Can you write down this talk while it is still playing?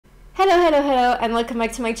Hello, and welcome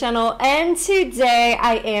back to my channel. And today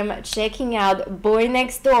I am checking out Boy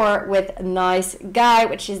Next Door with Nice Guy,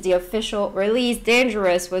 which is the official release.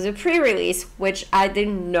 Dangerous was a pre-release, which I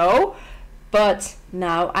didn't know, but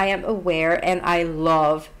now I am aware, and I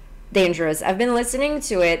love Dangerous. I've been listening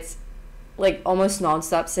to it like almost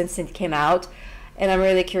non-stop since it came out, and I'm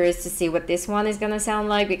really curious to see what this one is gonna sound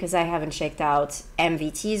like because I haven't checked out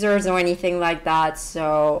MV teasers or anything like that,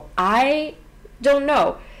 so I don't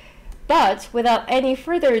know. But without any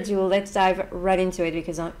further ado, let's dive right into it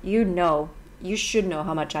because you should know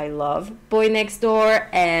how much I love Boy Next Door,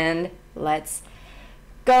 and let's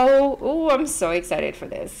go. Oh, I'm so excited for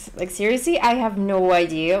this. Like, seriously, I have no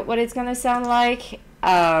idea what it's gonna sound like,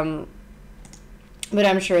 but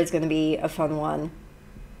I'm sure it's gonna be a fun one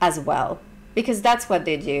as well because that's what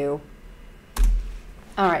they do.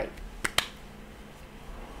 All right.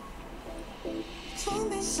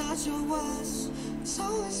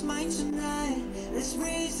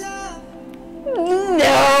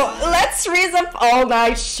 No, let's raise up all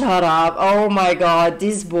night. Shut up. Oh my god,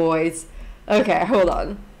 these boys. Okay, hold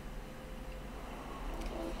on.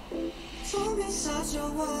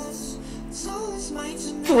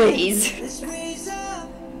 Please.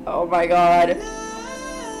 Oh my god.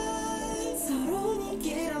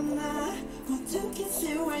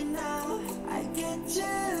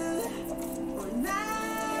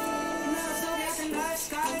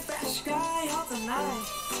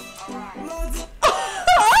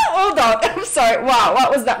 Hold on, I'm sorry. Wow,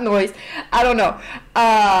 what was that noise? I don't know.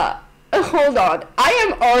 Hold on. I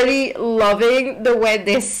am already loving the way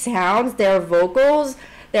this sounds. Their vocals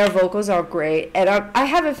are great, and I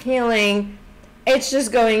have a feeling it's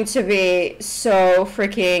just going to be so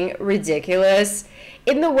freaking ridiculous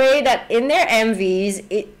in the way that in their MVs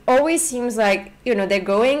it always seems like, you know, they're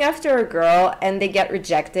going after a girl and they get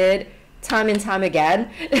rejected time and time again.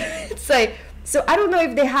 It's like, so I don't know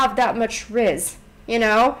if they have that much riz, you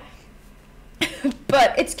know.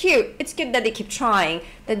 But it's cute. It's cute that they keep trying,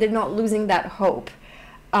 that they're not losing that hope.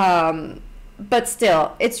 But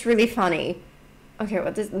still, it's really funny. Okay,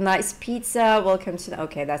 what is Nice Pizza? Welcome to the,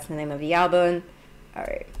 okay, that's the name of the album. All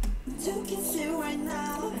right.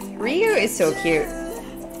 Ryu is so cute.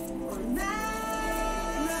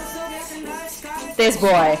 This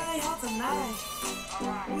boy.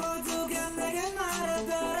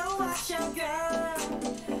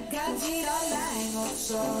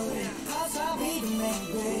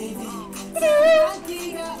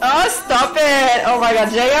 Oh, stop it! Oh my god,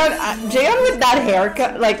 Jaeyeon with that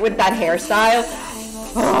haircut, like with that hairstyle.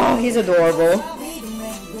 Oh, he's adorable.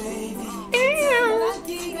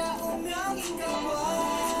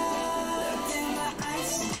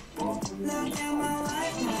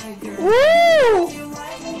 Woo!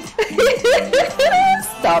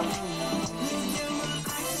 Stop.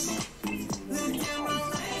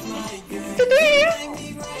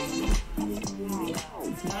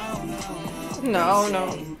 No.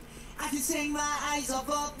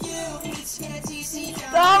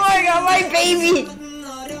 Oh my god, my baby!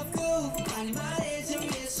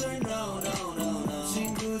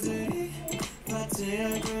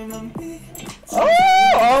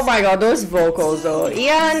 Oh my god, those vocals though.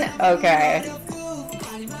 Ian, okay.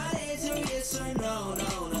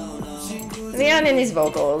 Ian and his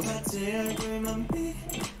vocals.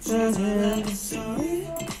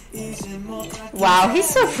 Wow, he's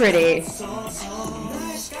so pretty.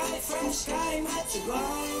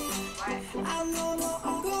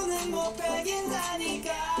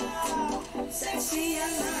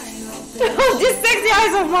 Oh, these sexy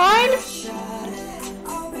eyes of mine?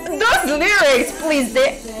 Those lyrics, please.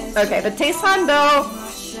 Okay, the taste on though,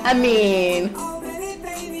 I mean.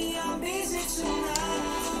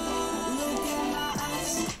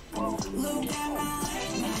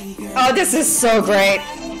 Oh, this is so great.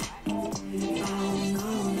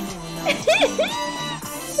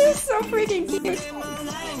 He's so freaking cute.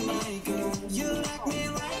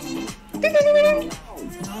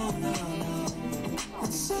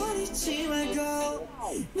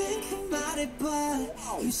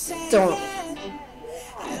 Don't.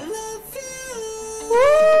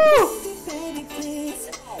 Woo!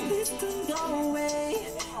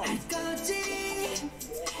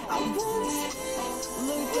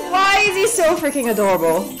 Why is he so freaking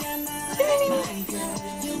adorable?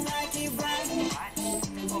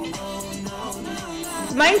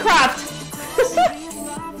 Minecraft!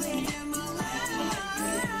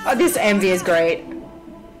 Oh, this MV is great.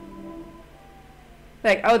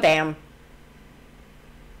 Like, oh damn.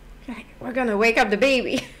 We're gonna wake up the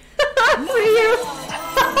baby. For you.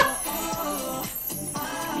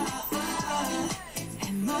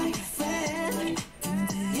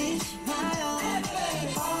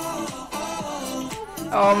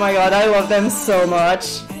 Oh my god, I love them so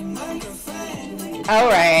much.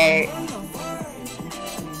 Alright.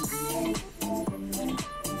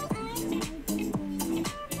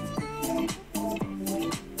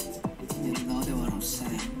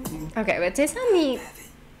 Okay, but Taesan needs...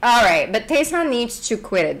 Alright, but Taesan needs to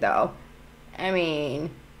quit it though. I mean...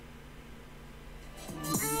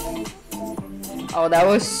 Oh, that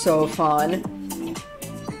was so fun.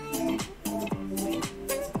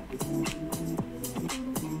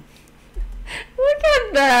 Look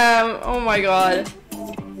at them! Oh my god.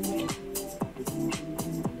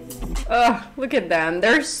 Ugh, look at them.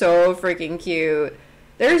 They're so freaking cute.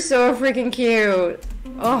 They're so freaking cute.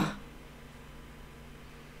 Oh.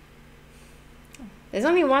 There's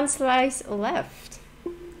only one slice left.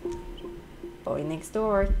 Boy Next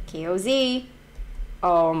Door, KOZ.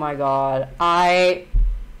 Oh my god. I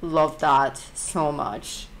love that so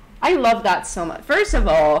much. I love that so much. First of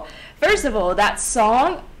all, that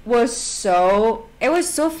song was so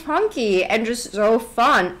funky and just so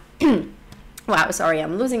fun. Wow, sorry,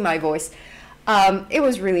 I'm losing my voice. It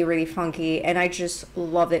was really, really funky, and I just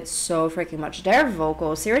loved it so freaking much. Their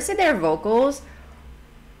vocals, seriously, their vocals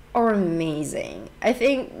are amazing. I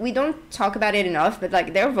think we don't talk about it enough, but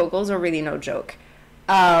like their vocals are really no joke.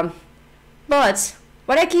 But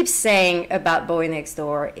what I keep saying about Boy Next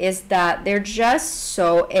Door is that they're just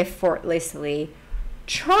so effortlessly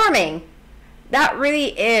charming. That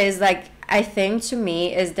really is, like, I think to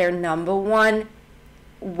me is their number one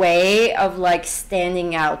way of like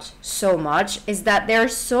standing out so much, is that they're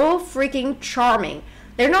so freaking charming.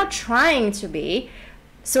 They're not trying to be,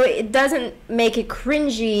 so it doesn't make it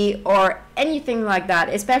cringy or anything like that,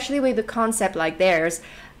 especially with a concept like theirs.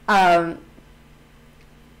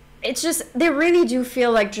 It's just, they really do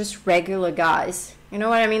feel like just regular guys. You know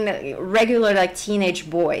what I mean? Regular, like, teenage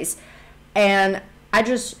boys. And I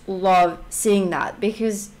just love seeing that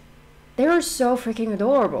because they are so freaking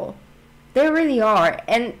adorable. They really are.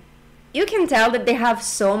 And you can tell that they have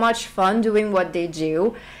so much fun doing what they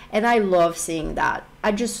do. And I love seeing that.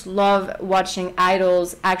 I just love watching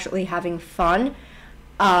idols actually having fun.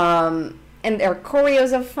 And their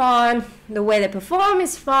choreos are fun. The way they perform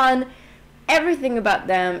is fun. Everything about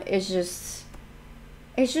them is just,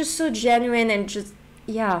 it's just so genuine and just,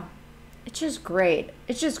 yeah, it's just great.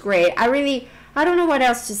 It's just great. I don't know what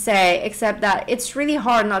else to say except that it's really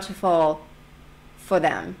hard not to fall for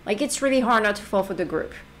them. Like, it's really hard not to fall for the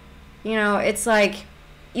group. You know, it's like,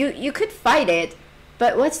 you could fight it,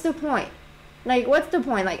 but what's the point? Like, what's the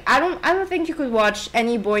point? Like, I don't think you could watch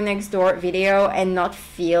any Boy Next Door video and not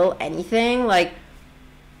feel anything. Like,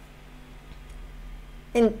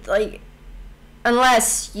 and like,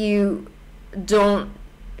 unless you don't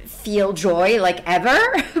feel joy, like, ever.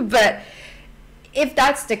 But if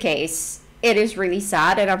that's the case, it is really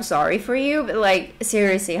sad, and I'm sorry for you. But, like,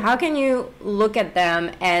 seriously, how can you look at them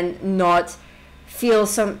and not feel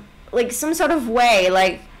some sort of way,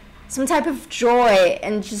 like, some type of joy,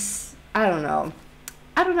 and just, I don't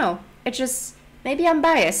know. It just, maybe I'm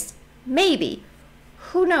biased. Maybe.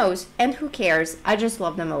 Who knows? And who cares? I just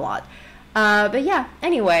love them a lot. But yeah,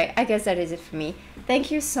 anyway, I guess that is it for me.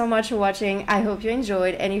 Thank you so much for watching. I hope you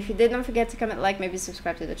enjoyed, and if you did, don't forget to comment, like, maybe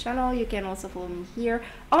subscribe to the channel. You can also follow me here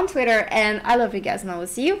on Twitter, and I love you guys, and I will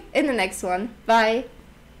see you in the next one. Bye!